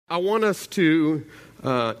I want us to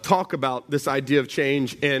talk about this idea of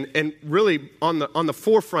change, and really on the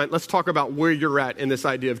forefront, let's talk about where you're at in this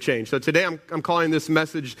idea of change. So today I'm calling this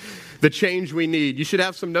message, The Change We Need. You should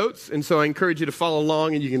have some notes, and so I encourage you to follow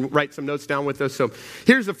along, and you can write some notes down with us. So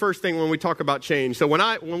here's the first thing when we talk about change. So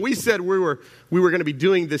when we said we were going to be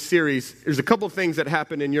doing this series, there's a couple of things that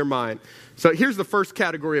happened in your mind. So here's the first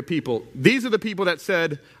category of people. These are the people that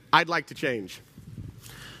said, I'd like to change.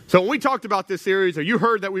 So when we talked about this series, or you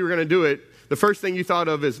heard that we were going to do it, the first thing you thought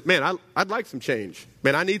of is, man, I'd like some change.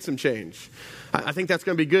 Man, I need some change. I think that's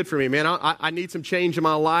going to be good for me. Man, I need some change in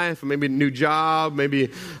my life. Maybe a new job,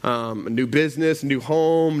 maybe a new business, new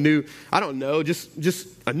home, I don't know, just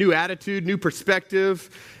a new attitude, new perspective.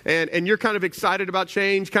 And you're kind of excited about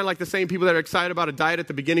change, kind of like the same people that are excited about a diet at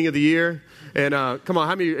the beginning of the year. And come on,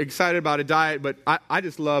 how many are excited about a diet? But I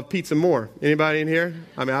just love pizza more. Anybody in here?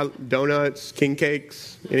 I mean, donuts, king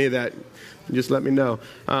cakes, any of that, just let me know.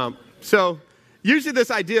 So usually this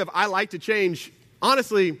idea of I like to change,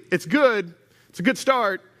 honestly, it's good. It's a good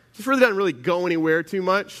start. It just really doesn't really go anywhere too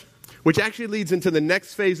much, which actually leads into the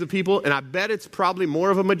next phase of people. And I bet it's probably more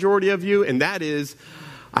of a majority of you. And that is,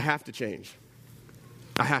 I have to change.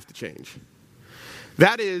 I have to change.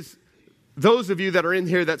 That is those of you that are in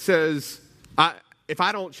here that says, if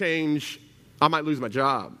I don't change, I might lose my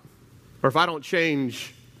job. Or if I don't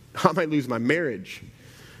change, I might lose my marriage.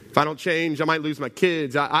 If I don't change, I might lose my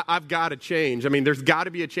kids. I've got to change. I mean, there's got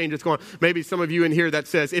to be a change that's going on. Maybe some of you in here that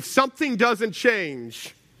says, if something doesn't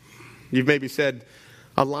change, you've maybe said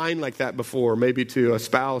a line like that before, maybe to a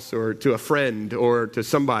spouse or to a friend or to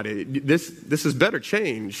somebody. This is better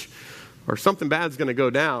change, or something bad's going to go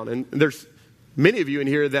down. And there's many of you in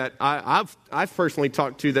here that I've personally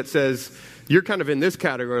talked to that says, you're kind of in this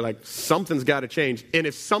category, like something's got to change. And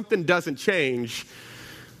if something doesn't change,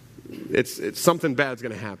 it's something bad's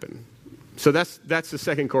going to happen. So that's the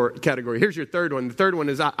second category. Here's your third one. The third one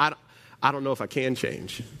is I don't know if I can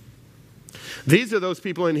change. These are those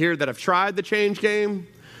people in here that have tried the change game,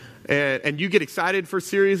 and you get excited for a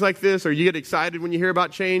series like this, or you get excited when you hear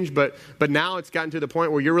about change, but now it's gotten to the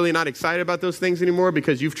point where you're really not excited about those things anymore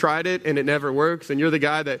because you've tried it and it never works, and you're the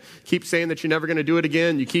guy that keeps saying that you're never going to do it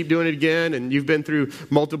again. You keep doing it again, and you've been through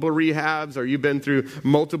multiple rehabs, or you've been through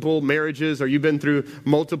multiple marriages, or you've been through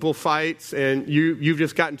multiple fights, and you've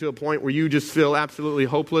just gotten to a point where you just feel absolutely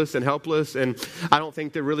hopeless and helpless, and I don't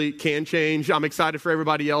think that really can change. I'm excited for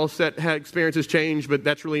everybody else that experiences change, but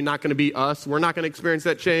that's really not going to be us. We're not going to experience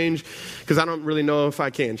that change because I don't really know if I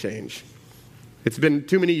can change. It's been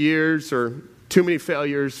too many years or too many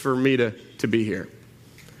failures for me to be here.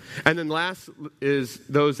 And then last is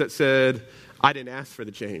those that said, I didn't ask for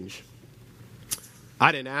the change.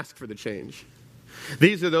 I didn't ask for the change.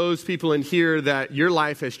 These are those people in here that your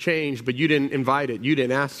life has changed, but you didn't invite it. You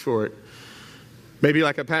didn't ask for it. Maybe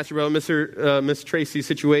like a Pastor Bell, Miss Tracy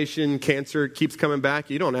situation, cancer keeps coming back.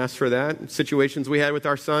 You don't ask for that. Situations we had with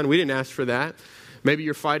our son, we didn't ask for that. Maybe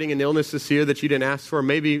you're fighting an illness this year that you didn't ask for.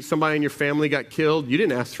 Maybe somebody in your family got killed. You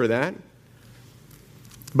didn't ask for that.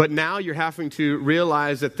 But now you're having to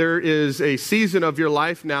realize that there is a season of your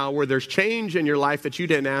life now where there's change in your life that you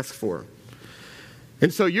didn't ask for.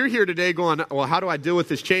 And so you're here today going, well, how do I deal with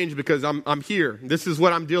this change? Because I'm here. This is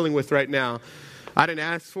what I'm dealing with right now. I didn't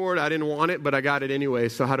ask for it. I didn't want it, but I got it anyway.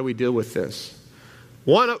 So how do we deal with this?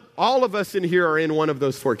 All of us in here are in one of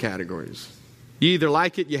those four categories. You either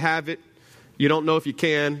like it, you have it, you don't know if you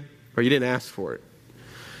can, or you didn't ask for it.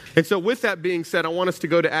 And so with that being said, I want us to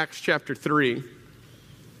go to Acts chapter 3. And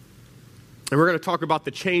we're going to talk about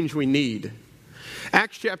the change we need.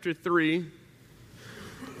 Acts chapter 3,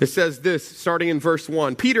 it says this, starting in verse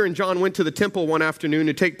 1. Peter and John went to the temple one afternoon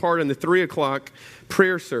to take part in the 3 o'clock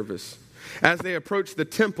prayer service. As they approached the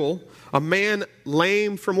temple, a man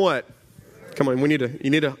lame from what? Come on, you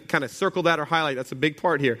need to kind of circle that or highlight. That's a big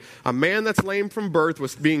part here. A man that's lame from birth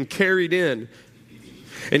was being carried in.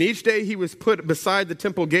 And each day he was put beside the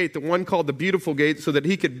temple gate, the one called the Beautiful Gate, so that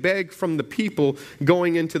he could beg from the people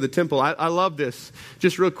going into the temple. I love this.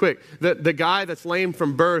 Just real quick. The guy that's lame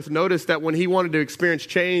from birth, notice that when he wanted to experience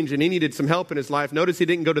change and he needed some help in his life, notice he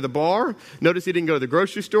didn't go to the bar. Notice he didn't go to the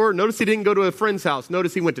grocery store. Notice he didn't go to a friend's house.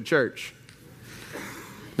 Notice he went to church.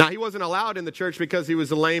 Now, he wasn't allowed in the church because he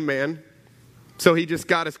was a lame man. So he just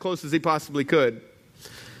got as close as he possibly could.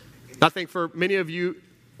 I think for many of you,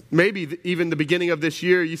 maybe even the beginning of this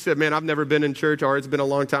year, you said, man, I've never been in church, or it's been a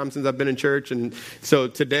long time since I've been in church. And so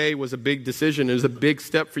today was a big decision. It was a big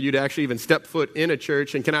step for you to actually even step foot in a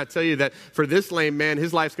church. And can I tell you that for this lame man,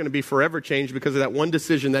 his life's going to be forever changed because of that one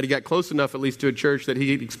decision that he got close enough at least to a church that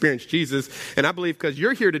he experienced Jesus. And I believe because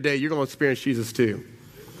you're here today, you're going to experience Jesus too.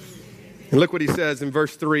 And look what he says in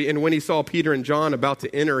verse 3. And when he saw Peter and John about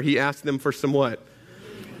to enter, he asked them for some what?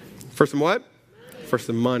 For some what? For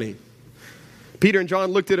some money. Peter and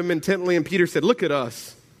John looked at him intently, and Peter said, "Look at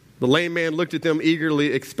us." The lame man looked at them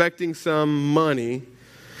eagerly, expecting some money.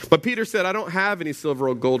 But Peter said, "I don't have any silver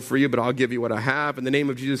or gold for you, but I'll give you what I have. In the name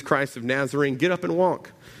of Jesus Christ of Nazareth, get up and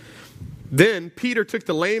walk." Then Peter took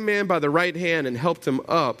the lame man by the right hand and helped him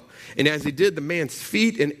up. And as he did, the man's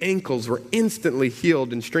feet and ankles were instantly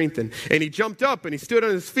healed and strengthened. And he jumped up and he stood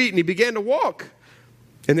on his feet and he began to walk.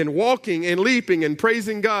 And then walking and leaping and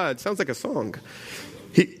praising God. Sounds like a song.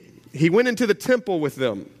 He went into the temple with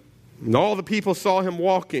them. And all the people saw him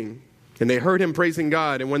walking. And they heard him praising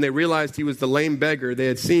God. And when they realized he was the lame beggar they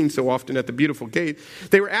had seen so often at the beautiful gate,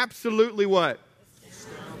 they were absolutely what?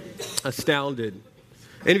 Astounded.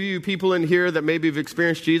 Any of you people in here that maybe have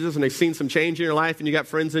experienced Jesus and they've seen some change in your life, and you got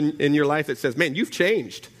friends in your life that says, "Man, you've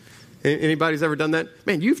changed." Anybody's ever done that?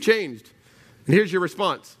 "Man, you've changed." And here's your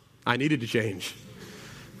response: "I needed to change."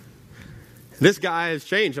 This guy has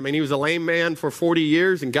changed. I mean, he was a lame man for 40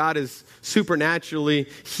 years, and God has supernaturally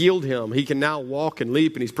healed him. He can now walk and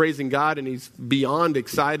leap, and he's praising God, and he's beyond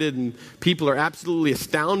excited, and people are absolutely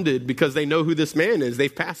astounded because they know who this man is.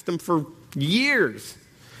 They've passed him for years.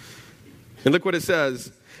 And look what it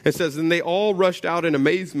says. It says, "And they all rushed out in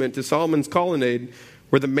amazement to Solomon's colonnade,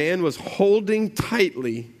 where the man was holding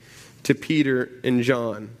tightly to Peter and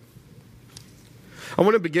John." I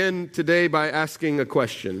want to begin today by asking a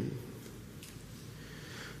question.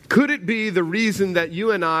 Could it be the reason that you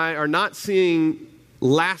and I are not seeing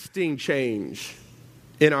lasting change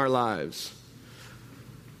in our lives?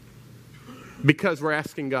 Because we're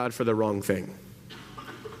asking God for the wrong thing.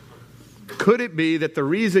 Could it be that the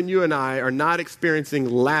reason you and I are not experiencing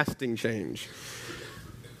lasting change?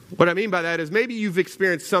 What I mean by that is maybe you've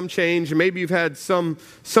experienced some change, and maybe you've had some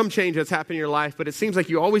change that's happened in your life, but it seems like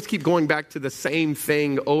you always keep going back to the same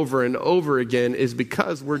thing over and over again, is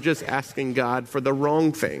because we're just asking God for the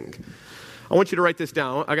wrong thing. I want you to write this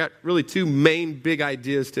down. I got really two main big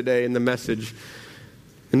ideas today in the message,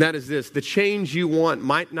 and that is this: the change you want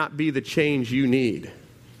might not be the change you need.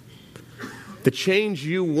 The change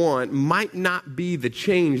you want might not be the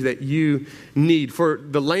change that you need. For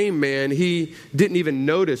the lame man, he didn't even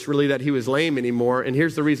notice really that he was lame anymore. And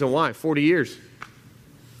here's the reason why. 40 years.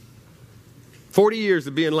 40 years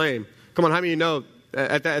of being lame. Come on, how many of you know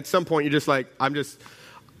at some point you're just like, I'm just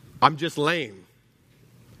lame.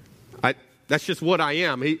 That's just what I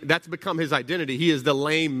am. That's become his identity. He is the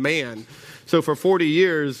lame man. So for 40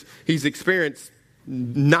 years, he's experienced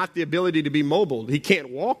not the ability to be mobile. He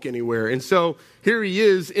can't walk anywhere. And so here he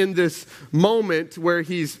is in this moment where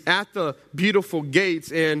he's at the beautiful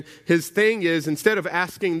gates, and his thing is, instead of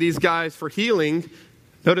asking these guys for healing,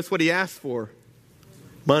 notice what he asked for: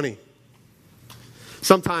 money.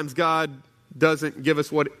 Sometimes God doesn't give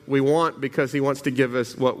us what we want because he wants to give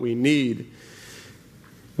us what we need.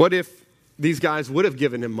 What if these guys would have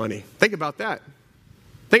given him money? Think about that.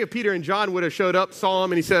 Think if Peter and John would have showed up, saw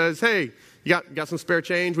him, and he says, "Hey, you got some spare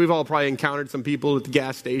change?" We've all probably encountered some people at the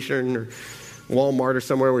gas station or Walmart or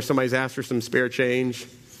somewhere where somebody's asked for some spare change.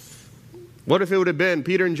 What if it would have been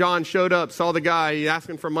Peter and John showed up, saw the guy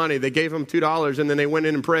asking for money, they gave him $2, and then they went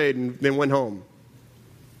in and prayed and then went home?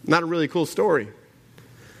 Not a really cool story.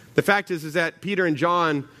 The fact is that Peter and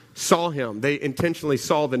John saw him. They intentionally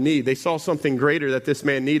saw the need. They saw something greater that this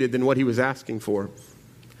man needed than what he was asking for.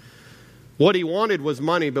 What he wanted was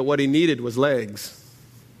money, but what he needed was legs.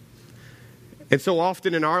 And so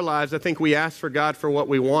often in our lives, I think we ask for God for what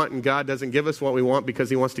we want, and God doesn't give us what we want because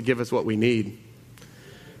he wants to give us what we need.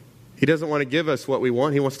 He doesn't want to give us what we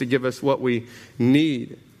want. He wants to give us what we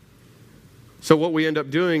need. So what we end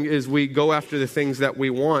up doing is we go after the things that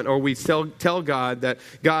we want, or we tell God that,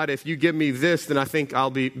 "God, if you give me this, then I think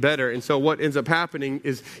I'll be better." And so what ends up happening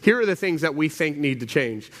is, here are the things that we think need to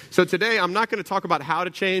change. So today, I'm not going to talk about how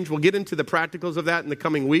to change. We'll get into the practicals of that in the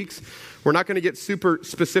coming weeks. We're not going to get super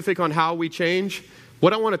specific on how we change.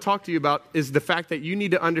 What I want to talk to you about is the fact that you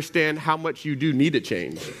need to understand how much you do need to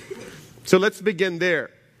change. So let's begin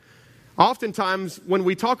there. Oftentimes, when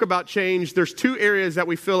we talk about change, there's two areas that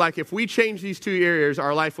we feel like if we change these two areas,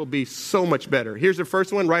 our life will be so much better. Here's the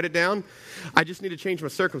first one. Write it down. I just need to change my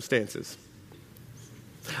circumstances.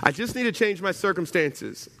 I just need to change my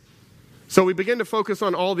circumstances. So we begin to focus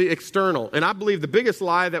on all the external. And I believe the biggest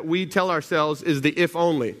lie that we tell ourselves is the if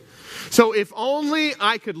only. So if only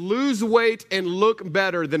I could lose weight and look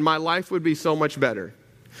better, then my life would be so much better.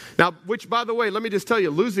 Now, which, by the way, let me just tell you,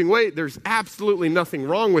 losing weight, there's absolutely nothing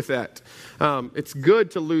wrong with that. It's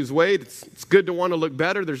good to lose weight. It's good to want to look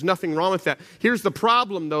better. There's nothing wrong with that. Here's the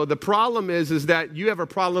problem, though. The problem is that you have a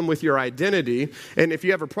problem with your identity. And if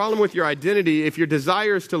you have a problem with your identity, if your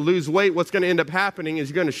desire is to lose weight, what's going to end up happening is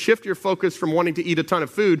you're going to shift your focus from wanting to eat a ton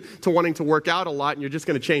of food to wanting to work out a lot, and you're just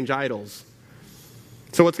going to change idols.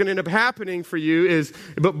 So what's going to end up happening for you is,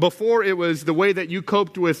 but before it was the way that you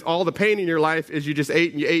coped with all the pain in your life is you just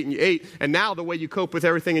ate and you ate and you ate. And now the way you cope with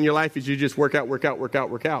everything in your life is you just work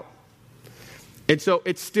out. And so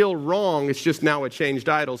it's still wrong. It's just now a changed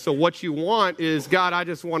idol. So what you want is, God, I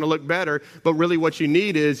just want to look better. But really what you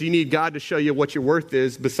need is you need God to show you what your worth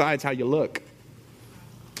is besides how you look.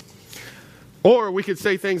 Or we could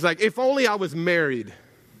say things like, if only I was married.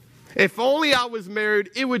 If only I was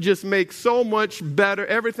married, it would just make so much better.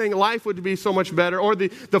 Everything, life would be so much better. Or the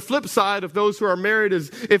flip side of those who are married is,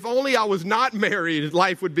 if only I was not married,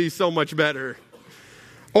 life would be so much better.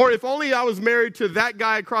 Or if only I was married to that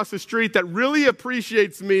guy across the street that really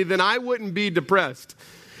appreciates me, then I wouldn't be depressed.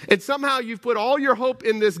 And somehow you've put all your hope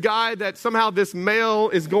in this guy that somehow this male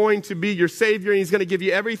is going to be your savior and he's going to give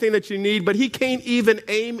you everything that you need, but he can't even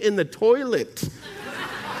aim in the toilet.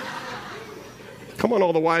 Come on,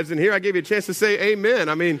 all the wives in here. I gave you a chance to say amen.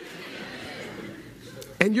 I mean,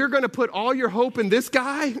 and you're going to put all your hope in this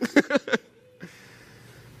guy?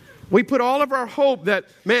 We put all of our hope that,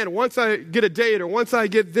 man, once I get a date or once I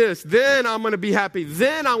get this, then I'm going to be happy.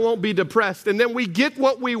 Then I won't be depressed. And then we get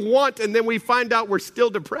what we want, and then we find out we're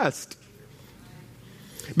still depressed.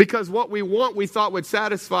 Because what we want we thought would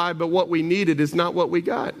satisfy, but what we needed is not what we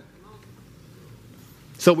got.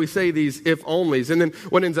 So we say these if-onlys. And then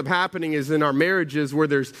what ends up happening is in our marriages where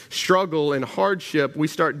there's struggle and hardship, we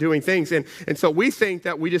start doing things. And so we think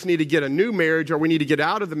that we just need to get a new marriage or we need to get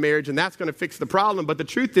out of the marriage and that's going to fix the problem. But the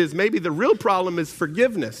truth is maybe the real problem is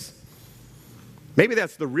forgiveness. Maybe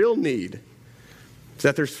that's the real need. Is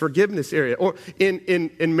that there's forgiveness area. Or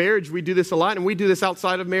in marriage, we do this a lot. And we do this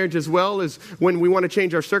outside of marriage as well, as when we want to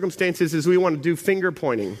change our circumstances is we want to do finger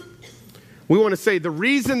pointing. We want to say the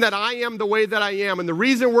reason that I am the way that I am and the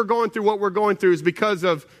reason we're going through what we're going through is because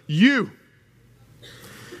of you.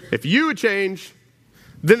 If you would change,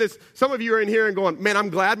 then some of you are in here and going, man, I'm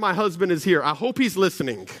glad my husband is here. I hope he's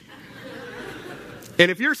listening.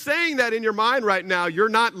 And if you're saying that in your mind right now, you're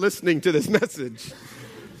not listening to this message.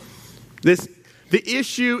 The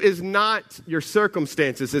issue is not your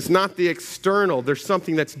circumstances. It's not the external. There's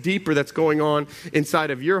something that's deeper that's going on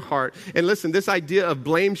inside of your heart. And listen, this idea of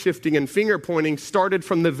blame shifting and finger pointing started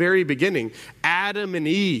from the very beginning. Adam and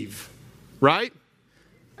Eve, right?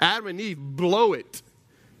 Adam and Eve blow it.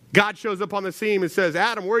 God shows up on the scene and says,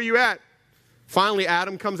 Adam, where are you at? Finally,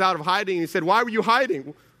 Adam comes out of hiding and he said, why were you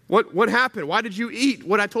hiding? What happened? Why did you eat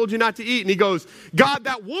what I told you not to eat? And he goes, God,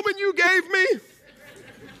 that woman you gave me.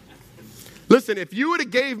 Listen, if you would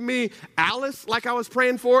have gave me Alice like I was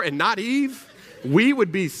praying for and not Eve, we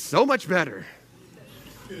would be so much better.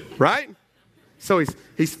 Right? So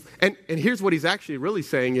he's and here's what he's actually really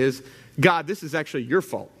saying is, God, this is actually your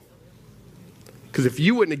fault. Because if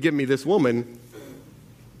you wouldn't have given me this woman,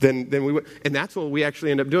 then we would. And that's what we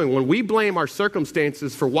actually end up doing. When we blame our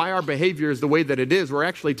circumstances for why our behavior is the way that it is, we're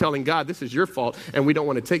actually telling God, this is your fault, and we don't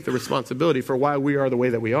want to take the responsibility for why we are the way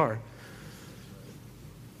that we are.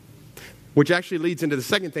 Which actually leads into the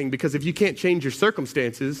second thing, because if you can't change your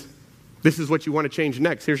circumstances, this is what you want to change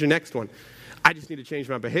next. Here's your next one. I just need to change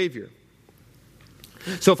my behavior.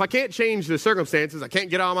 So if I can't change the circumstances, I can't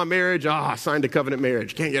get out of my marriage. I signed a covenant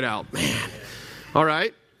marriage. Can't get out. Man. All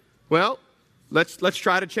right. Well, let's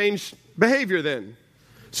try to change behavior then.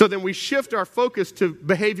 So then we shift our focus to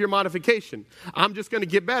behavior modification. I'm just going to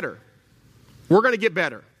get better. We're going to get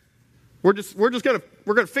better. We're going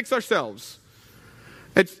to fix ourselves.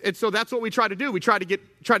 And so that's what we try to do. We try to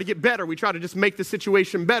get better. We try to just make the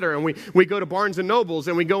situation better. And we go to Barnes & Nobles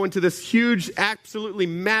and we go into this huge, absolutely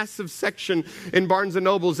massive section in Barnes &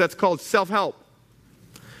 Nobles that's called self-help.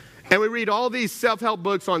 And we read all these self-help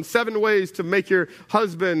books on 7 ways to make your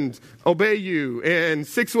husband obey you, and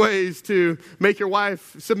 6 ways to make your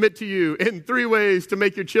wife submit to you, and 3 ways to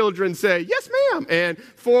make your children say, yes, ma'am, and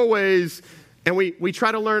 4 ways. And we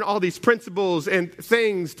try to learn all these principles and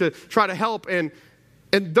things to try to help. And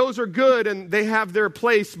those are good and they have their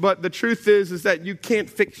place, but the truth is that you can't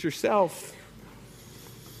fix yourself.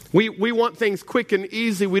 We want things quick and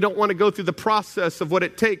easy. We don't want to go through the process of what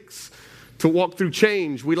it takes to walk through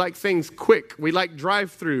change. We like things quick. We like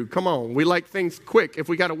drive-through. Come on. We like things quick. If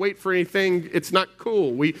we got to wait for anything, it's not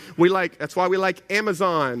cool. That's why we like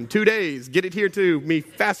Amazon. 2 days. Get it here to me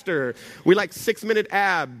faster. We like 6-minute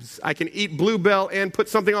abs. I can eat Bluebell and put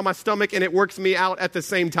something on my stomach and it works me out at the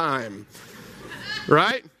same time.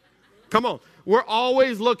 Right? Come on. We're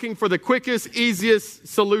always looking for the quickest, easiest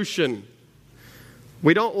solution.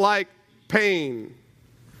 We don't like pain.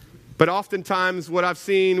 But oftentimes what I've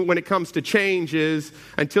seen when it comes to change is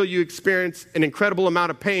until you experience an incredible amount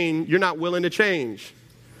of pain, you're not willing to change.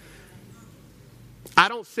 I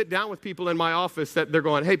don't sit down with people in my office that they're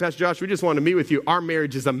going, hey, Pastor Josh, we just wanted to meet with you. Our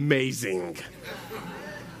marriage is amazing.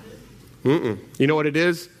 You know what it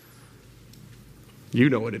is? You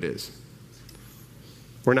know what it is.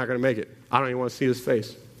 We're not going to make it. I don't even want to see his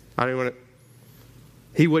face. I don't even want to.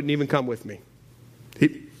 He wouldn't even come with me.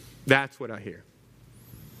 That's what I hear.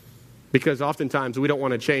 Because oftentimes we don't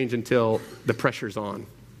want to change until the pressure's on.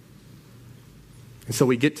 And so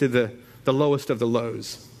we get to the lowest of the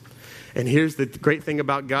lows. And here's the great thing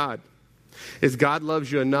about God, is God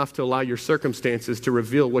loves you enough to allow your circumstances to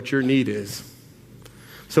reveal what your need is.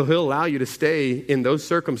 So he'll allow you to stay in those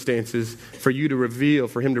circumstances for him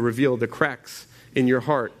to reveal the cracks in your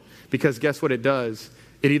heart. Because guess what it does?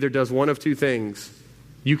 It either does one of two things.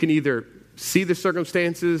 You can either see the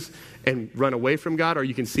circumstances and run away from God, or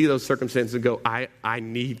you can see those circumstances and go, I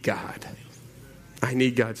need God. I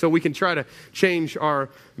need God. So we can try to change our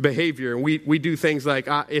behavior. And we do things like,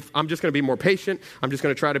 if I'm just going to be more patient, I'm just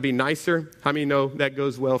going to try to be nicer. How many know that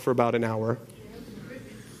goes well for about an hour?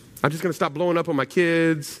 I'm just going to stop blowing up on my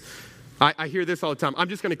kids. I hear this all the time. I'm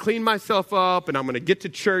just going to clean myself up, and I'm going to get to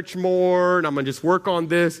church more, and I'm going to just work on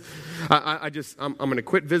this. I'm going to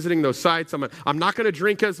quit visiting those sites. I'm not going to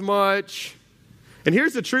drink as much. And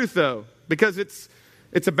here's the truth, though, because it's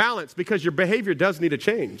a balance, because your behavior does need to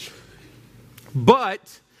change.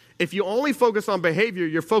 But if you only focus on behavior,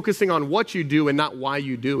 you're focusing on what you do and not why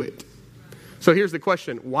you do it. So here's the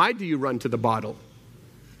question. Why do you run to the bottle?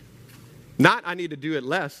 Not, I need to do it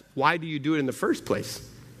less. Why do you do it in the first place?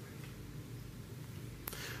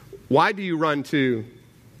 Why do you run to,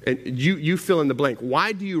 and you fill in the blank.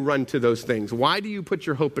 Why do you run to those things? Why do you put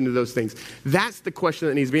your hope into those things? That's the question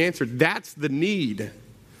that needs to be answered. That's the need.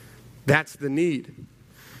 That's the need.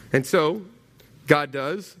 And so, God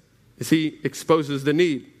does is he exposes the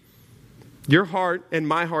need. Your heart and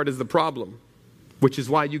my heart is the problem, which is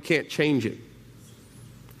why you can't change it.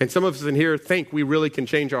 And some of us in here think we really can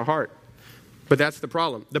change our heart. But that's the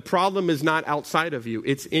problem. The problem is not outside of you.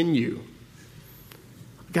 It's in you.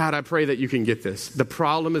 God, I pray that you can get this. The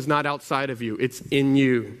problem is not outside of you. It's in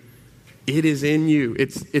you. It is in you.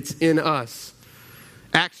 It's in us.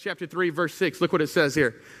 Acts chapter 3, verse 6. Look what it says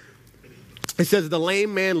here. It says, the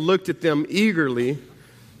lame man looked at them eagerly,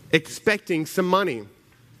 expecting some money.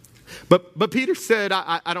 But Peter said,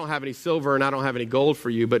 I don't have any silver and I don't have any gold for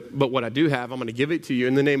you, but what I do have, I'm going to give it to you.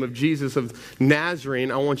 In the name of Jesus of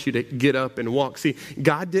Nazarene, I want you to get up and walk. See,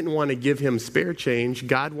 God didn't want to give him spare change.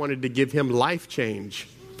 God wanted to give him life change.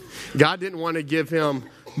 God didn't want to give him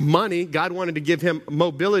money. God wanted to give him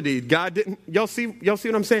mobility. God didn't, y'all see what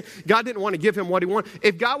I'm saying? God didn't want to give him what he wanted.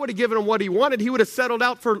 If God would have given him what he wanted, he would have settled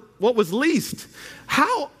out for what was least.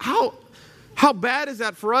 How bad is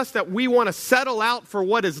that for us that we want to settle out for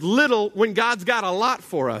what is little when God's got a lot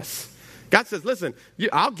for us? God says, listen,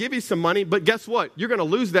 I'll give you some money, but guess what? You're going to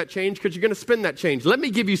lose that change because you're going to spend that change. Let me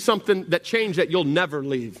give you something, that change that you'll never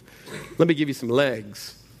leave. Let me give you some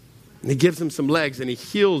legs. And he gives him some legs and he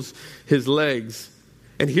heals his legs.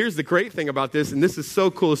 And here's the great thing about this, and this is so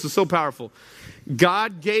cool, this is so powerful.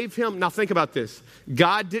 God gave him, now think about this.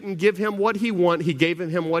 God didn't give him what he wanted, he gave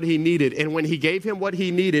him what he needed. And when he gave him what he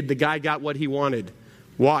needed, the guy got what he wanted.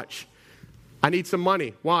 Watch. I need some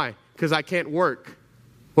money. Why? Because I can't work.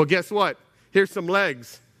 Well, guess what? Here's some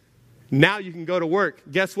legs. Now you can go to work.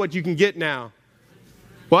 Guess what you can get now?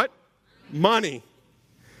 What? Money.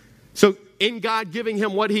 So in God giving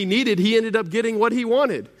him what he needed, he ended up getting what he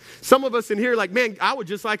wanted. Some of us in here are like, man, I would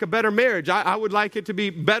just like a better marriage. I would like it to be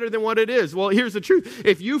better than what it is. Well, here's the truth.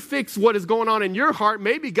 If you fix what is going on in your heart,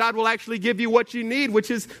 maybe God will actually give you what you need, which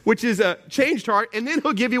is a changed heart, and then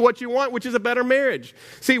he'll give you what you want, which is a better marriage.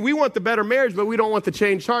 See, we want the better marriage, but we don't want the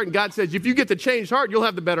changed heart. And God says, if you get the changed heart, you'll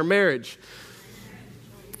have the better marriage.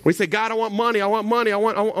 We say, God, I want money.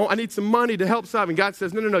 I need some money to help solve. And God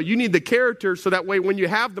says, no. You need the character so that way when you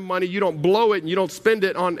have the money, you don't blow it and you don't spend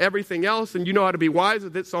it on everything else and you know how to be wise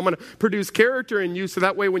with it. So I'm going to produce character in you so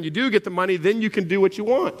that way when you do get the money, then you can do what you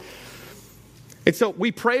want. And so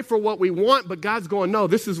we pray for what we want, but God's going, no,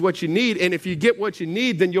 this is what you need. And if you get what you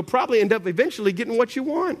need, then you'll probably end up eventually getting what you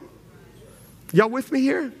want. Y'all with me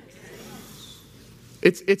here?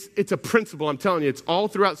 It's a principle, I'm telling you. It's all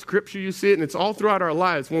throughout Scripture, you see it, and it's all throughout our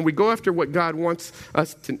lives. When we go after what God wants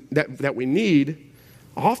us to, that we need,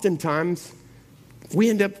 oftentimes we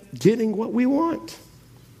end up getting what we want.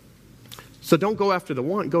 So don't go after the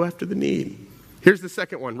want, go after the need. Here's the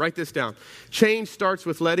second one. Write this down. Change starts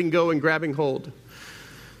with letting go and grabbing hold.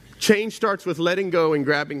 Change starts with letting go and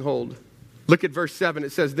grabbing hold. Look at verse 7.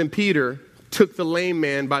 It says, then Peter took the lame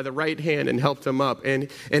man by the right hand and helped him up. And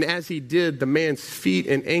as he did, the man's feet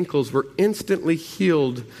and ankles were instantly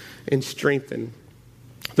healed and strengthened.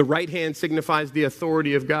 The right hand signifies the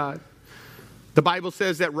authority of God. The Bible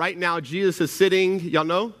says that right now Jesus is sitting, y'all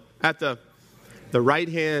know, at the right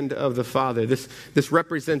hand of the Father. This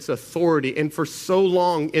represents authority. And for so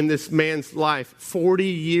long in this man's life, 40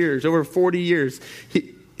 years, over 40 years,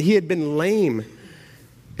 he had been lame.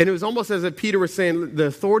 And it was almost as if Peter was saying, the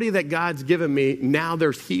authority that God's given me, now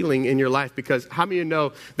there's healing in your life. Because how many of you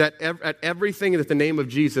know that at everything that the name of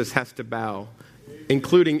Jesus has to bow,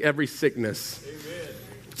 including every sickness? Amen.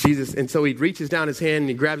 Jesus, and so he reaches down his hand and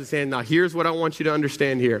he grabs his hand. Now here's what I want you to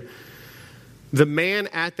understand here. The man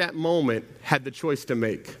at that moment had the choice to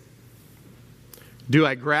make. Do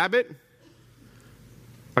I grab it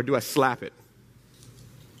or do I slap it?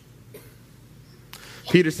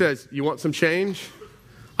 Peter says, you want some change?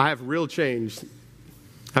 I have real change. I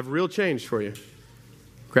have real change for you.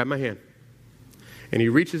 Grab my hand. And he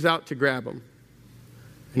reaches out to grab him.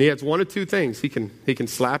 And he has one of two things. He can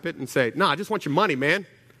slap it and say, no, I just want your money, man.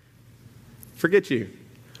 Forget you.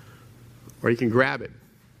 Or he can grab it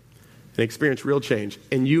and experience real change.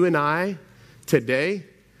 And you and I today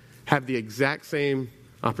have the exact same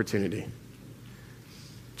opportunity.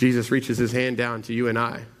 Jesus reaches his hand down to you and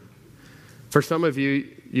I. For some of you,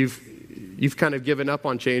 you've kind of given up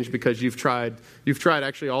on change because you've tried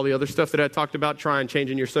actually all the other stuff that I talked about, trying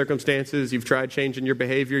changing your circumstances, you've tried changing your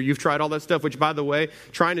behavior, you've tried all that stuff, which, by the way,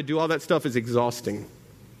 trying to do all that stuff is exhausting.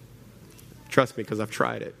 Trust me, because I've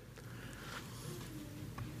tried it.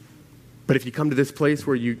 But if you come to this place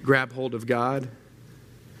where you grab hold of God,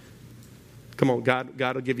 come on,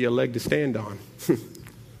 God will give you a leg to stand on.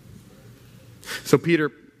 So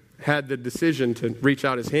Peter had the decision to reach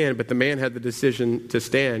out his hand, but the man had the decision to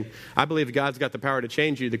stand. I believe God's got the power to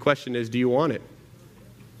change you. The question is, do you want it?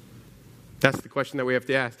 That's the question that we have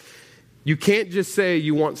to ask. You can't just say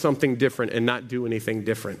you want something different and not do anything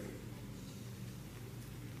different.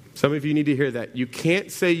 Some of you need to hear that. You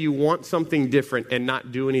can't say you want something different and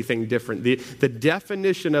not do anything different. The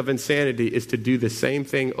definition of insanity is to do the same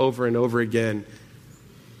thing over and over again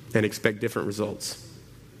and expect different results.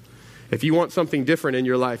 If you want something different in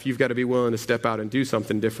your life, you've got to be willing to step out and do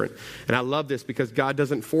something different. And I love this because God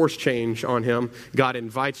doesn't force change on him. God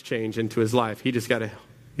invites change into his life. He's got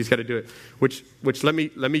to do it. Which let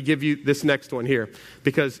me give you this next one here.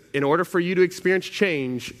 Because in order for you to experience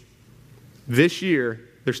change this year,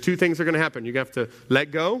 there's two things that are going to happen. You have to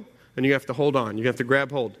let go and you have to hold on. You have to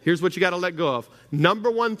grab hold. Here's what you got to let go of.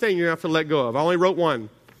 Number one thing you have to let go of. I only wrote one.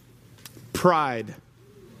 Pride.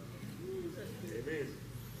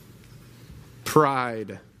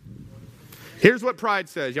 Pride. Here's what pride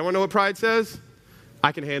says. You want to know what pride says?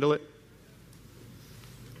 I can handle it.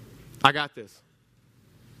 I got this.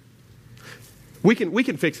 We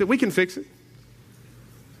can fix it. We can fix it.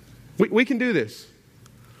 We can do this.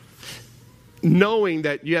 Knowing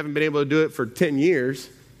that you haven't been able to do it for 10 years,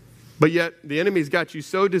 but yet the enemy's got you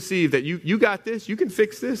so deceived that you got this, you can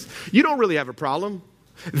fix this. You don't really have a problem.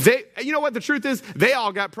 You know what the truth is? They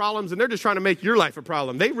all got problems and they're just trying to make your life a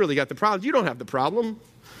problem. They really got the problems. You don't have the problem.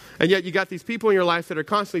 And yet you got these people in your life that are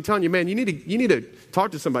constantly telling you, man, you need to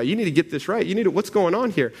talk to somebody. You need to get this right. What's going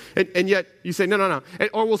on here? And yet you say, no.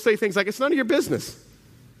 Or we'll say things like, it's none of your business.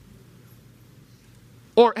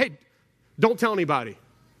 Or, hey, don't tell anybody.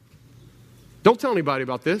 Don't tell anybody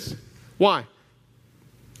about this. Why?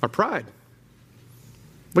 Our pride.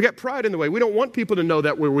 We got pride in the way. We don't want people to know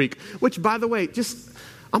that we're weak. Which, by the way,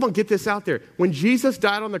 I'm going to get this out there. When Jesus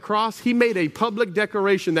died on the cross, he made a public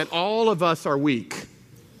declaration that all of us are weak.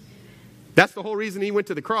 That's the whole reason he went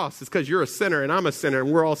to the cross. It's because you're a sinner and I'm a sinner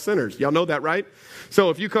and we're all sinners. Y'all know that, right?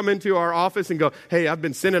 So if you come into our office and go, hey, I've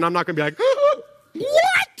been sinning, I'm not going to be like,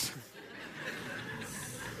 what?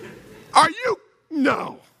 Are you?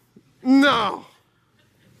 No.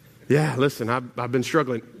 Yeah, listen, I've been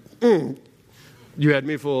struggling. You had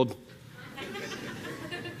me fooled.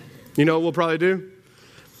 You know what we'll probably do?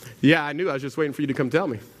 Yeah, I knew. I was just waiting for you to come tell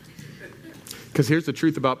me. Because here's the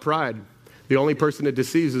truth about pride. The only person it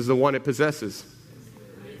deceives is the one it possesses.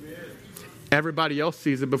 Everybody else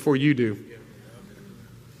sees it before you do.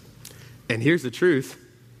 And here's the truth.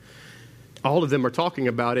 All of them are talking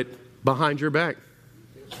about it behind your back.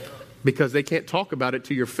 because they can't talk about it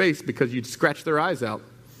to your face because you'd scratch their eyes out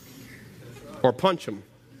or punch them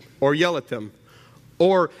or yell at them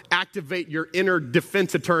or activate your inner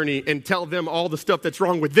defense attorney and tell them all the stuff that's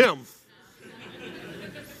wrong with them.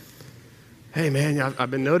 Hey, man,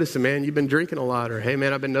 I've been noticing, man, you've been drinking a lot. Or, hey,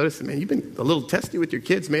 man, I've been noticing, man, you've been a little testy with your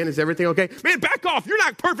kids, man. Is everything okay? Man, back off. You're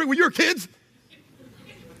not perfect with your kids.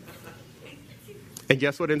 And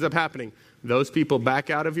guess what ends up happening? Those people back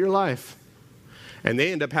out of your life. And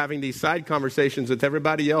they end up having these side conversations with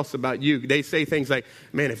everybody else about you. They say things like,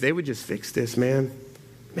 man, if they would just fix this, man,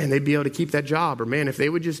 they'd be able to keep that job. Or, man, if they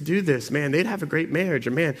would just do this, man, they'd have a great marriage.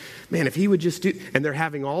 Or, man, if he would just do. And they're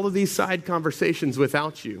having all of these side conversations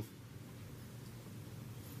without you.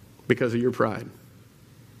 Because of your pride.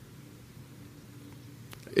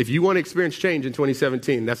 If you want to experience change in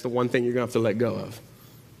 2017, that's the one thing you're going to have to let go of.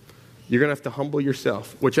 You're going to have to humble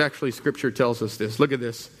yourself, which actually Scripture tells us this. Look at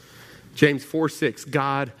this. James 4:6,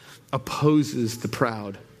 God opposes the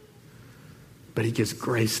proud, but he gives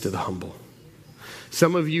grace to the humble.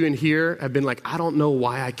 Some of you in here have been like, I don't know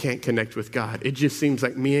why I can't connect with God. It just seems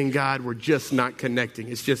like me and God, we're just not connecting.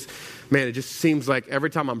 It's just, man, it just seems like every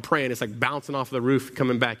time I'm praying, it's like bouncing off the roof,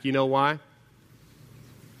 coming back. You know why?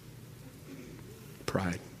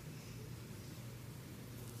 Pride.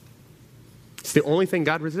 It's the only thing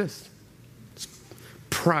God resists. It's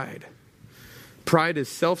pride. Pride is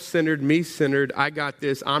self-centered, me-centered. I got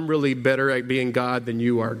this. I'm really better at being God than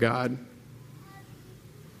you are, God.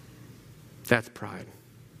 That's pride.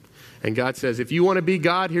 And God says, if you want to be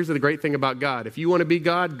God, here's the great thing about God. If you want to be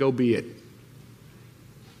God, go be it.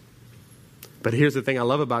 But here's the thing I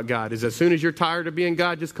love about God is as soon as you're tired of being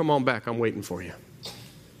God, just come on back. I'm waiting for you.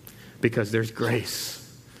 Because there's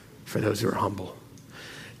grace for those who are humble.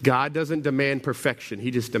 God doesn't demand perfection.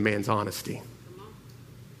 He just demands honesty.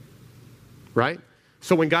 Right?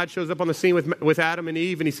 So when God shows up on the scene with Adam and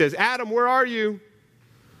Eve and he says, Adam, where are you?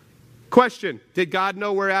 Question, did God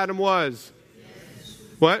know where Adam was? Yes.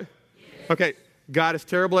 What? Yes. Okay, God is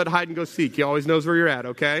terrible at hide and go seek. He always knows where you're at,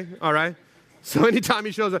 okay? All right? So anytime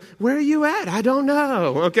he shows up, where are you at? I don't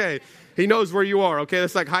know. Okay, he knows where you are, okay?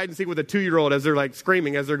 It's like hide and seek with a 2-year-old as they're like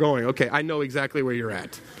screaming as they're going. Okay, I know exactly where you're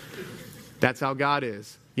at. That's how God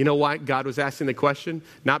is. You know why God was asking the question?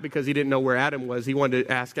 Not because he didn't know where Adam was. He wanted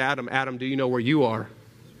to ask Adam, Adam, do you know where you are?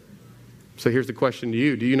 So here's the question to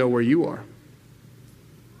you. Do you know where you are?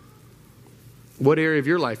 What area of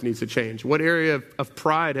your life needs to change? What area of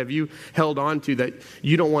pride have you held on to that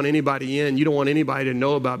you don't want anybody in, you don't want anybody to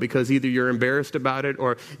know about because either you're embarrassed about it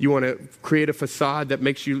or you want to create a facade that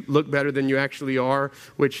makes you look better than you actually are,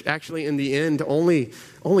 which actually in the end only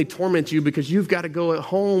torments you because you've got to go at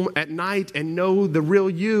home at night and know the real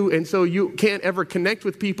you. And so you can't ever connect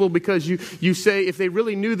with people because you say if they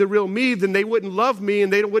really knew the real me, then they wouldn't love me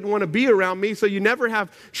and they wouldn't want to be around me. So you never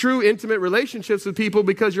have true intimate relationships with people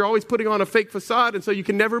because you're always putting on a fake facade. And so you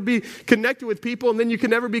can never be connected with people, and then you can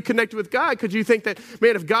never be connected with God because you think that,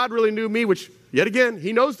 man, if God really knew me, which, yet again,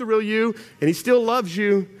 he knows the real you, and he still loves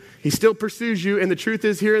you, he still pursues you, and the truth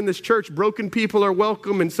is here in this church, broken people are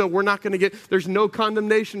welcome, and so we're not going to there's no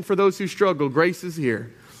condemnation for those who struggle. Grace is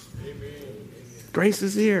here. Amen. Grace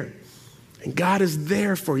is here. And God is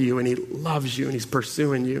there for you, and he loves you, and he's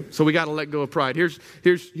pursuing you. So we got to let go of pride. Here's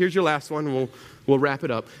your last one, and we'll wrap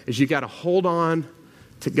it up, is you got to hold on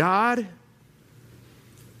to God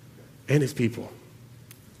and his people.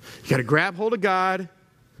 You got to grab hold of God,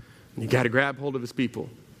 and you got to grab hold of his people.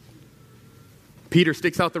 Peter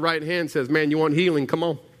sticks out the right hand and says, man, you want healing? Come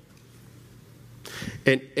on.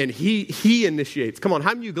 And he initiates. Come on, how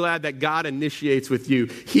many of you glad that God initiates with you?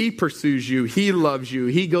 He pursues you. He loves you.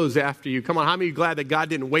 He goes after you. Come on, how many of you glad that God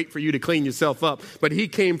didn't wait for you to clean yourself up, but he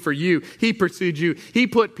came for you. He pursued you. He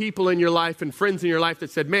put people in your life and friends in your life that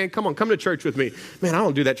said, man, come on, come to church with me. Man, I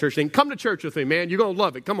don't do that church thing. Come to church with me, man. You're going to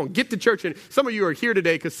love it. Come on, get to church. And some of you are here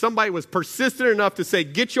today because somebody was persistent enough to say,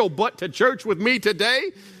 get your butt to church with me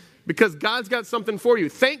today because God's got something for you.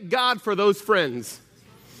 Thank God for those friends.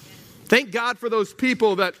 Thank God for those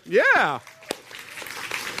people that, yeah.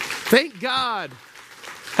 Thank God.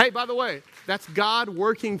 Hey, by the way, that's God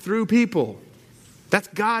working through people. That's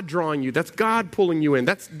God drawing you. That's God pulling you in.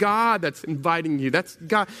 That's God that's inviting you. That's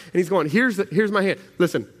God. And he's going, here's my hand.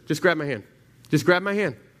 Listen, just grab my hand. Just grab my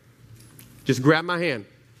hand. Just grab my hand.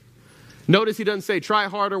 Notice he doesn't say try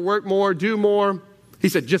harder, work more, do more. He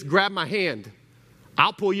said, just grab my hand.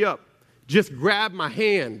 I'll pull you up. Just grab my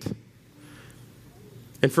hand.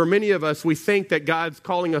 And for many of us, we think that God's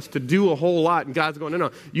calling us to do a whole lot. And God's going,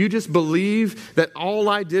 no. You just believe that all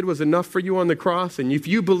I did was enough for you on the cross. And if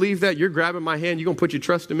you believe that, you're grabbing my hand. You're going to put your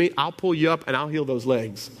trust in me. I'll pull you up and I'll heal those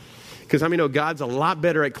legs. Because I mean, God's a lot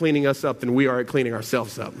better at cleaning us up than we are at cleaning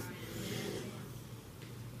ourselves up.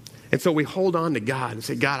 And so we hold on to God and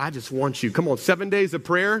say, God, I just want you. Come on, 7 days of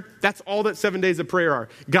prayer. That's all that 7 days of prayer are.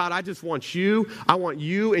 God, I just want you. I want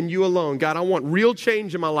you and you alone. God, I want real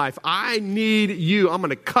change in my life. I need you. I'm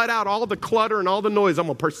going to cut out all the clutter and all the noise. I'm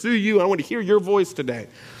going to pursue you. I want to hear your voice today.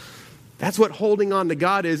 That's what holding on to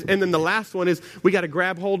God is. And then the last one is we got to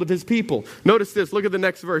grab hold of his people. Notice this. Look at the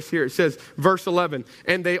next verse here. It says, verse 11,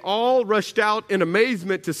 and they all rushed out in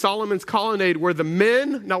amazement to Solomon's colonnade where the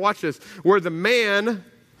men, now watch this, where the man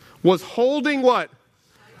was holding what?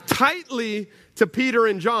 Tightly to Peter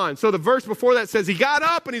and John. So the verse before that says he got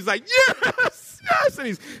up and he's like, yes, yes.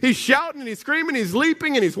 And he's shouting and he's screaming, he's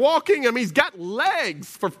leaping and he's walking. I mean, he's got legs.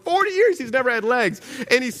 For 40 years, he's never had legs.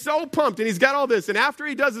 And he's so pumped and he's got all this. And after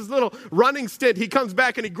he does his little running stint, he comes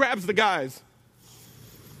back and he grabs the guys.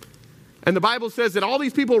 And the Bible says that all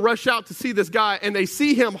these people rush out to see this guy and they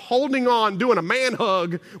see him holding on, doing a man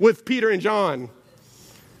hug with Peter and John.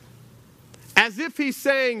 As if he's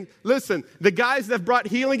saying, listen, the guys that brought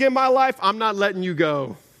healing in my life, I'm not letting you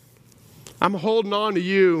go. I'm holding on to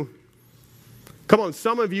you. Come on,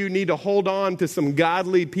 some of you need to hold on to some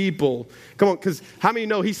godly people. Come on, because how many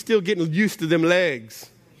know he's still getting used to them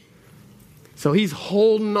legs? So he's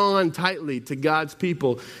holding on tightly to God's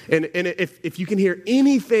people. And if you can hear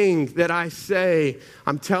anything that I say,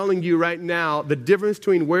 I'm telling you right now, the difference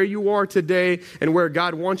between where you are today and where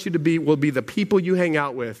God wants you to be will be the people you hang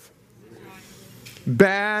out with.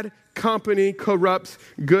 Bad company corrupts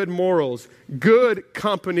good morals. Good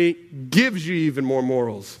company gives you even more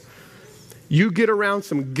morals. You get around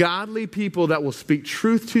some godly people that will speak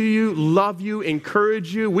truth to you, love you,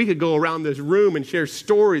 encourage you. We could go around this room and share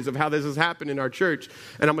stories of how this has happened in our church.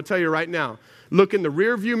 And I'm going to tell you right now, look in the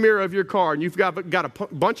rearview mirror of your car and you've got a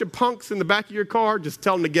bunch of punks in the back of your car, just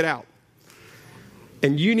tell them to get out.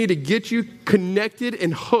 And you need to get you connected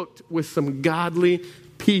and hooked with some godly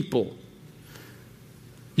people.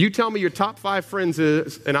 You tell me your top 5 friends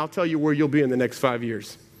is, and I'll tell you where you'll be in the next 5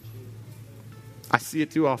 years. I see it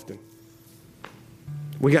too often.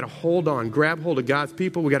 We got to hold on, grab hold of God's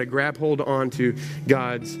people. We got to grab hold onto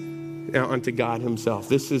God himself.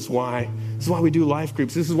 This is why we do life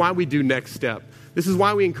groups. This is why we do Next Step. This is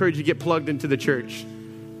why we encourage you to get plugged into the church.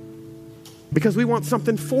 Because we want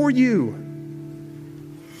something for you.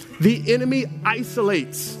 The enemy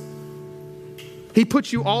isolates. He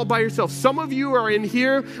puts you all by yourself. Some of you are in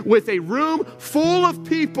here with a room full of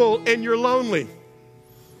people and you're lonely.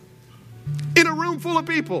 In a room full of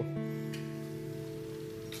people.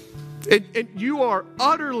 And you are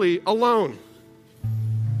utterly alone.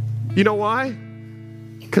 You know why?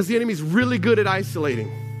 Because the enemy's really good at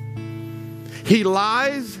isolating. He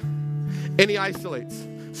lies and he isolates.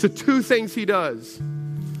 So 2 things he does.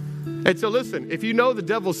 And so listen, if you know the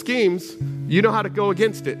devil's schemes, you know how to go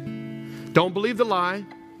against it. Don't believe the lie.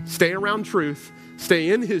 Stay around truth.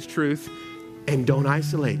 Stay in his truth. And don't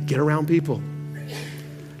isolate. Get around people.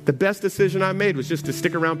 The best decision I made was just to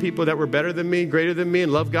stick around people that were better than me, greater than me,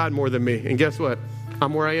 and love God more than me. And guess what?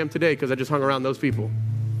 I'm where I am today because I just hung around those people.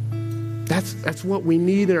 That's what we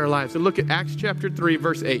need in our lives. And look at Acts chapter 3,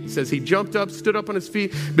 verse 8. It says, he jumped up, stood up on his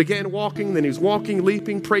feet, began walking. Then he was walking,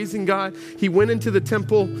 leaping, praising God. He went into the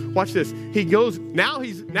temple. Watch this. He goes, now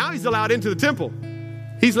he's allowed into the temple.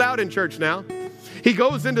 He's allowed in church now. He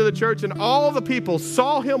goes into the church and all the people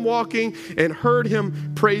saw him walking and heard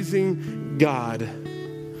him praising God.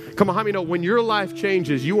 Come on, how many know when your life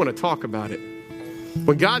changes, you want to talk about it?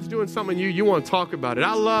 When God's doing something in you, you want to talk about it.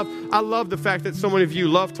 I love the fact that so many of you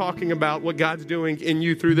love talking about what God's doing in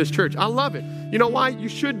you through this church. I love it. You know why? You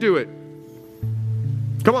should do it.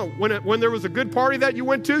 Come on, when there was a good party that you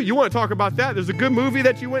went to, you want to talk about that. There's a good movie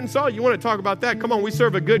that you went and saw, you want to talk about that. Come on, we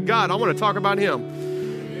serve a good God. I want to talk about him.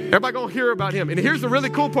 Everybody gonna hear about him. And here's the really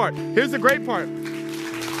cool part. Here's the great part.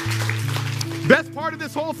 Best part of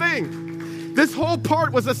this whole thing. This whole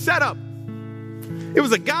part was a setup. It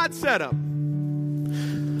was a God setup.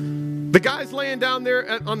 The guy's laying down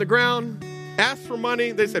there on the ground, asked for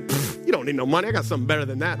money. They said, you don't need no money. I got something better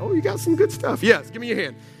than that. Oh, you got some good stuff. Yes, give me your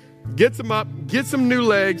hand. Gets him up, gets him new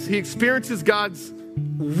legs. He experiences God's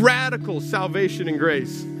radical salvation and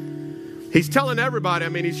grace. He's telling everybody. I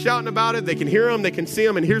mean, he's shouting about it. They can hear him. They can see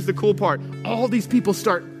him. And here's the cool part. All these people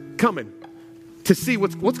start coming to see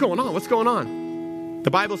what's going on. What's going on?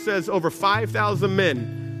 The Bible says over 5,000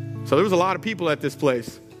 men. So there was a lot of people at this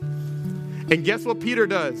place. And guess what Peter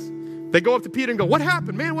does? They go up to Peter and go, what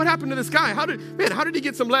happened? Man, what happened to this guy? How did he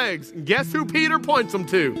get some legs? And guess who Peter points them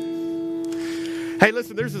to? Hey,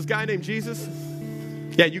 listen, there's this guy named Jesus.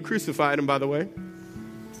 Yeah, you crucified him, by the way.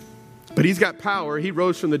 But he's got power. He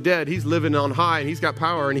rose from the dead. He's living on high, and he's got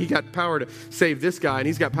power, and he got power to save this guy, and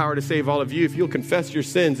he's got power to save all of you. If you'll confess your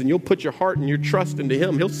sins and you'll put your heart and your trust into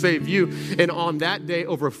him, he'll save you. And on that day,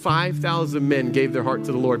 over 5,000 men gave their heart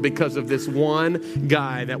to the Lord because of this one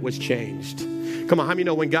guy that was changed. Come on, how many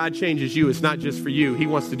know when God changes you, it's not just for you. He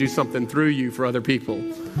wants to do something through you for other people.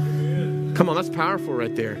 Come on, that's powerful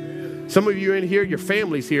right there. Some of you in here, your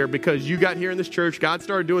family's here because you got here in this church. God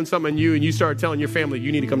started doing something in you, and you started telling your family,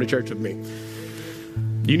 you need to come to church with me.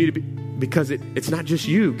 You need to be, because it's not just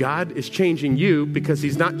you. God is changing you because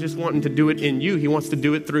he's not just wanting to do it in you. He wants to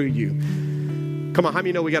do it through you. Come on, how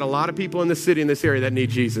many know we got a lot of people in this city, in this area that need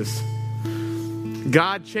Jesus?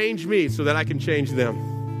 God changed me so that I can change them.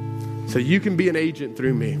 So you can be an agent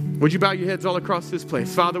through me. Would you bow your heads all across this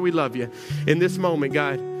place? Father, we love you. In this moment,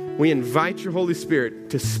 God, we invite your Holy Spirit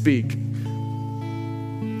to speak.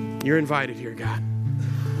 You're invited here, God.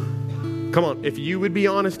 Come on, if you would be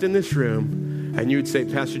honest in this room and you would say,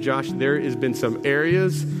 Pastor Josh, there has been some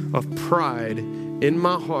areas of pride in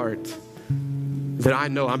my heart that I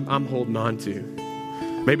know I'm holding on to.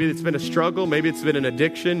 Maybe it's been a struggle. Maybe it's been an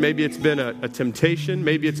addiction. Maybe it's been a temptation.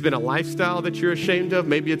 Maybe it's been a lifestyle that you're ashamed of.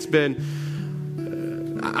 Maybe it's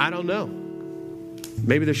been, I don't know.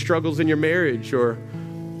 Maybe there's struggles in your marriage, or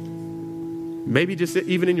maybe just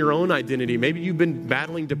even in your own identity. Maybe you've been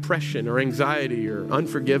battling depression or anxiety or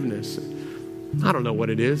unforgiveness. I don't know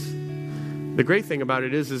what it is. The great thing about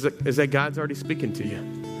it is that God's already speaking to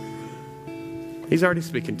you. He's already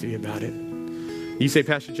speaking to you about it. You say,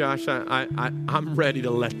 Pastor Josh, I'm ready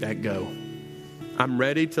to let that go. I'm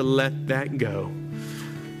ready to let that go.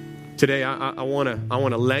 Today, I want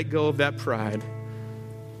to let go of that pride,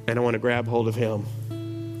 and I want to grab hold of him.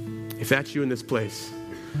 If that's you in this place,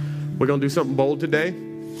 we're going to do something bold today,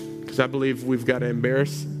 because I believe we've got to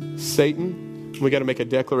embarrass Satan. We got to make a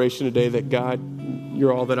declaration today that, God,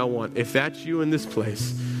 you're all that I want. If that's you in this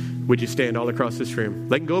place, would you stand all across this room?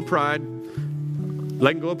 Letting go of pride.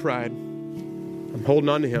 Letting go of pride. I'm holding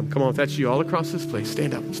on to him. Come on, if that's you all across this place,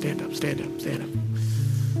 stand up, stand up, stand up, stand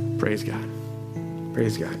up. Praise God.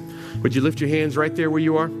 Praise God. Would you lift your hands right there where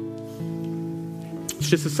you are? It's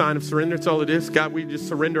just a sign of surrender. That's all it is. God, we just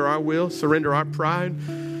surrender our will, surrender our pride,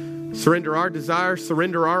 surrender our desire,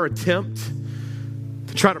 surrender our attempt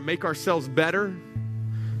to try to make ourselves better,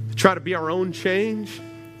 to try to be our own change.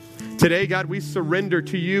 Today, God, we surrender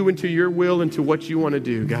to you and to your will and to what you want to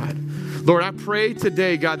do, God. Lord, I pray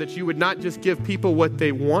today, God, that you would not just give people what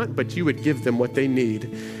they want, but you would give them what they need,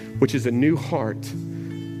 which is a new heart.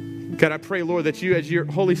 God, I pray, Lord, that you, as your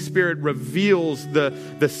Holy Spirit reveals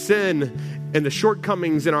the sin and the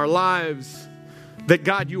shortcomings in our lives, that,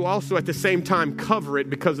 God, you also at the same time cover it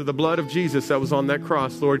because of the blood of Jesus that was on that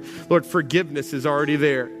cross, Lord. Lord, forgiveness is already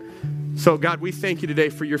there. So, God, we thank you today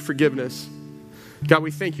for your forgiveness. God,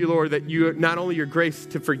 we thank you, Lord, that you not only your grace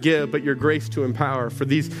to forgive, but your grace to empower for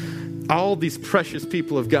all these precious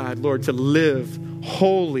people of God, Lord, to live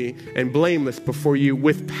holy and blameless before you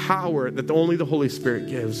with power that only the Holy Spirit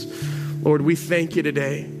gives. Lord, we thank you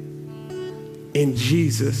today in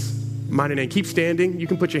Jesus' mighty name. Keep standing. You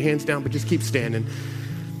can put your hands down, but just keep standing.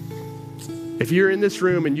 If you're in this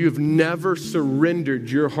room and you've never surrendered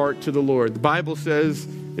your heart to the Lord, the Bible says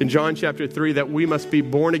in John chapter 3 that we must be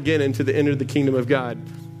born again into the enter the kingdom of God.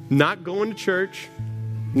 Not going to church,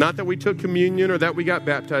 not that we took communion or that we got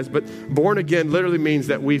baptized, but born again literally means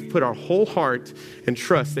that we've put our whole heart and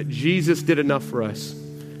trust that Jesus did enough for us.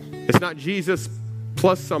 It's not Jesus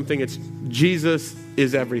plus something, it's Jesus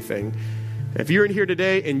is everything. If you're in here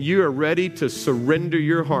today and you are ready to surrender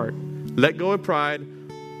your heart, let go of pride,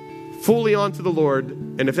 fully onto the Lord,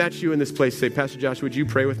 and if that's you in this place, say, Pastor Josh, would you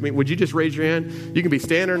pray with me? Would you just raise your hand? You can be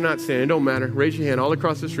standing or not standing. It don't matter. Raise your hand all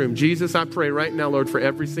across this room. Jesus, I pray right now, Lord, for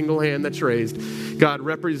every single hand that's raised. God,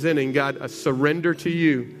 representing, God, a surrender to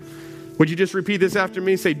you. Would you just repeat this after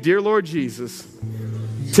me? Say, Dear Lord Jesus,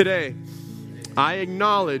 today I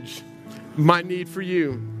acknowledge my need for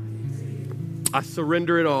you. I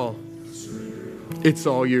surrender it all. It's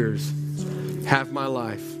all yours. Have my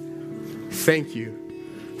life. Thank you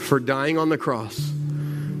for dying on the cross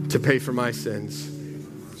to pay for my sins.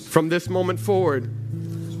 From this moment forward,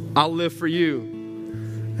 I'll live for you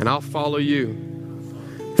and I'll follow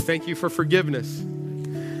you. Thank you for forgiveness.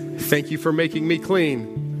 Thank you for making me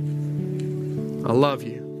clean. I love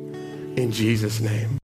you. In Jesus' name.